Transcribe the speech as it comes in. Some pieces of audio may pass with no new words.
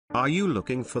Are you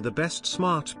looking for the best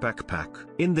smart backpack?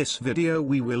 In this video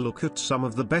we will look at some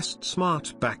of the best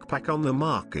smart backpack on the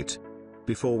market.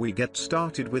 Before we get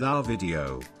started with our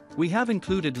video, we have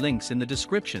included links in the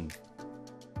description,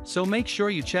 so make sure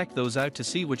you check those out to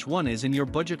see which one is in your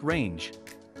budget range.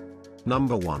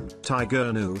 Number 1.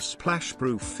 Tigernu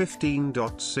Splashproof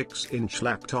 15.6-inch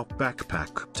Laptop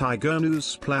Backpack. Tigernu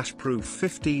Splashproof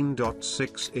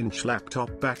 15.6-inch Laptop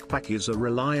Backpack is a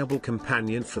reliable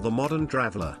companion for the modern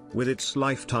traveler. With its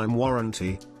lifetime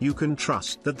warranty, you can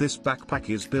trust that this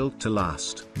backpack is built to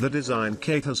last. The design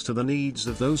caters to the needs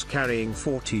of those carrying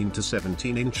 14 to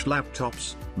 17-inch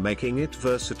laptops, making it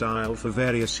versatile for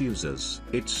various users.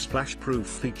 Its splashproof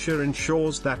feature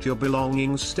ensures that your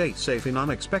belongings stay safe in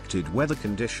unexpected weather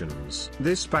conditions.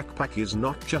 This backpack is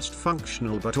not just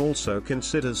functional but also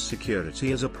considers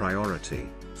security as a priority.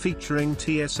 Featuring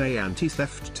TSA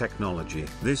anti-theft technology.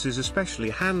 This is especially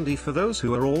handy for those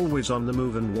who are always on the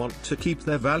move and want to keep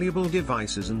their valuable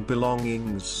devices and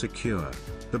belongings secure.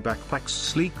 The backpack's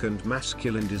sleek and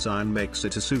masculine design makes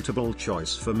it a suitable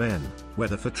choice for men,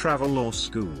 whether for travel or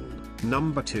school.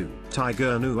 Number 2.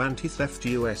 Tigernu Anti-Theft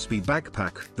USB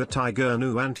Backpack. The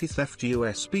Tigernu Anti-Theft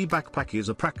USB Backpack is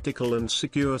a practical and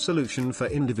secure solution for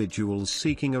individuals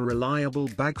seeking a reliable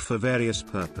bag for various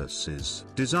purposes.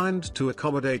 Designed to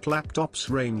accommodate laptops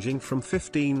ranging from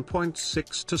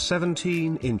 15.6 to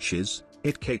 17 inches,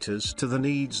 it caters to the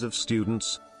needs of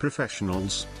students,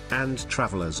 professionals, and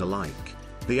travelers alike.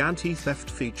 The anti-theft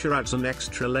feature adds an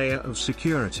extra layer of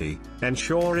security,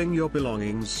 ensuring your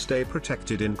belongings stay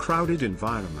protected in crowded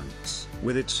environments.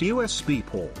 With its USB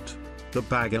port, the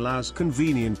bag allows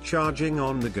convenient charging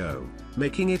on the go,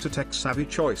 making it a tech-savvy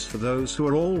choice for those who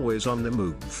are always on the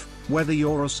move. Whether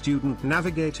you're a student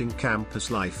navigating campus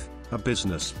life, a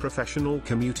business professional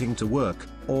commuting to work,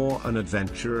 or an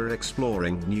adventurer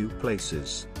exploring new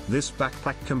places, this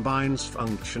backpack combines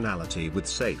functionality with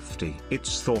safety.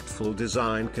 Its thoughtful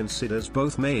design considers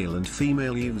both male and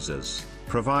female users,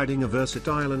 providing a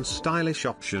versatile and stylish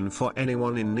option for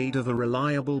anyone in need of a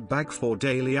reliable bag for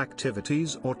daily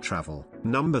activities or travel.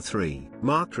 Number 3.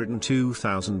 Ryden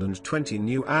 2020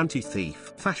 New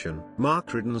Anti-Thief Fashion.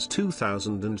 Ryden's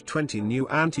 2020 New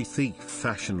Anti-Thief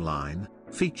Fashion line,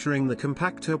 featuring the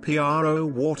Compacto Pro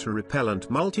water-repellent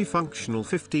multifunctional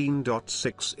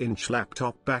 15.6-inch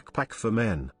laptop backpack for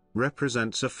men,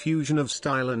 represents a fusion of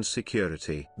style and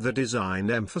security. The design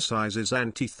emphasizes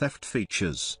anti-theft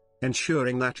features,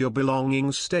 ensuring that your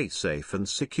belongings stay safe and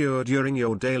secure during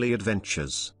your daily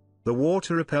adventures. The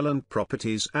water-repellent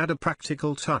properties add a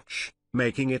practical touch,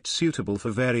 making it suitable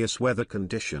for various weather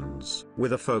conditions.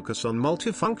 With a focus on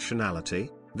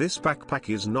multifunctionality, this backpack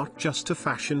is not just a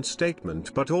fashion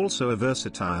statement but also a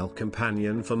versatile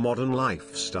companion for modern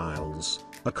lifestyles,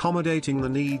 accommodating the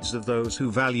needs of those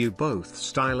who value both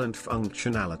style and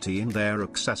functionality in their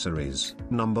accessories.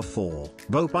 Number 4.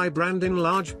 BOPAI Brand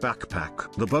Enlarge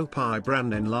Backpack. The BOPAI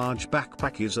Brand Enlarge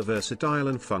Backpack is a versatile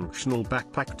and functional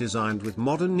backpack designed with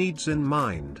modern needs in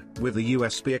mind. With a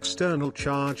USB external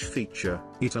charge feature,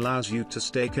 it allows you to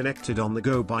stay connected on the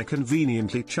go by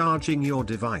conveniently charging your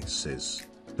devices.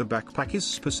 The backpack is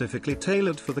specifically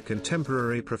tailored for the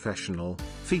contemporary professional,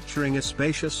 featuring a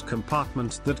spacious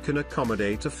compartment that can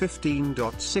accommodate a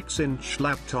 15.6-inch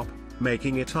laptop,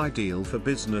 making it ideal for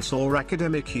business or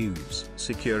academic use.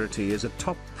 Security is a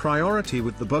top priority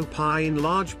with the BOPAI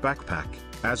Enlarge backpack,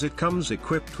 as it comes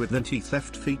equipped with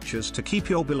anti-theft features to keep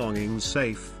your belongings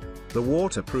safe. The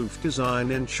waterproof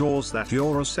design ensures that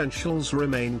your essentials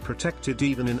remain protected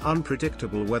even in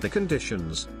unpredictable weather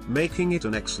conditions, making it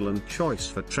an excellent choice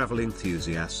for travel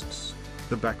enthusiasts.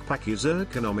 The backpack is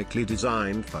ergonomically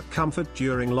designed for comfort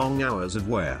during long hours of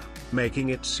wear, making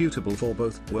it suitable for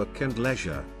both work and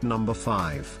leisure. Number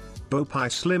 5.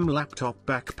 BOPAI Slim Laptop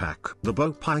Backpack. The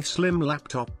BOPAI Slim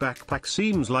Laptop Backpack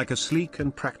seems like a sleek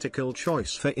and practical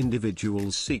choice for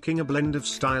individuals seeking a blend of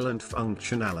style and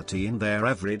functionality in their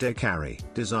everyday carry.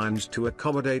 Designed to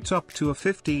accommodate up to a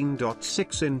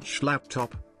 15.6-inch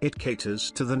laptop, it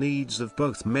caters to the needs of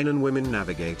both men and women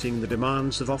navigating the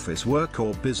demands of office work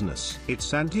or business.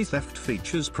 Its anti-theft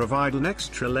features provide an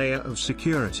extra layer of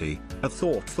security, a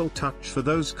thoughtful touch for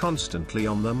those constantly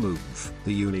on the move.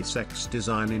 The unisex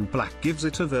design in black gives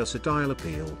it a versatile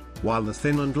appeal, while the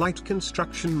thin and light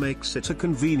construction makes it a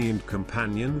convenient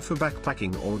companion for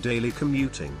backpacking or daily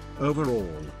commuting.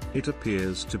 Overall, it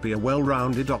appears to be a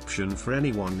well-rounded option for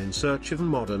anyone in search of a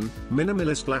modern,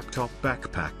 minimalist laptop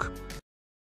backpack.